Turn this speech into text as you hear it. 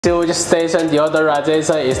Sewage station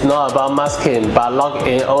deodorization is not about masking, but locking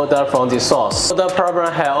in odor from the source. Odor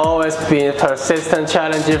problem has always been a persistent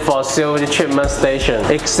challenge for sewage treatment stations.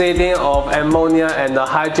 Exceeding of ammonia and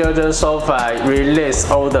hydrogen sulfide release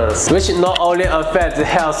odors, which not only affect the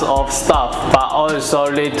health of staff, but also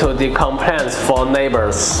lead to the complaints for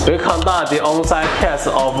neighbors. We conduct the on-site test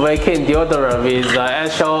of vacuum deodorant with the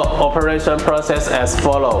actual operation process as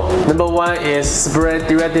follows. Number 1 is spray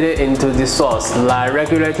directly into the source, like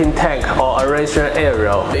regulating tank or aeration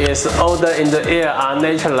area. Its odor in the air are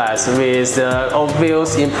neutralized with the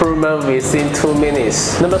obvious improvement within 2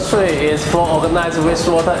 minutes. Number 3 is for organized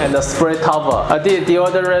wastewater and the spray towel. Add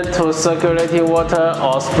deodorant to circulating water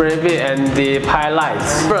or spray it and the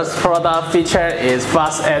pilots. First product feature is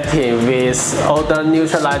fast acting with odor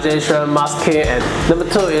neutralization, masking, and number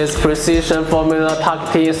 2 is precision formula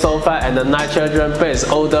targeting sulfide and nitrogen-based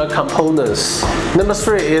odor components. Number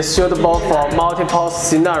 3 is suitable for multiple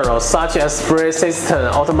scenarios such as spray system,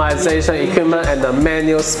 optimization equipment, and the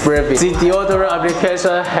manual spray. The deodorant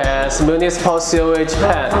application has municipal sewage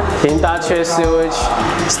plant, industrial sewage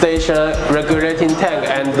station, regulating tank,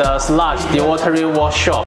 and the sludge dewatering workshop.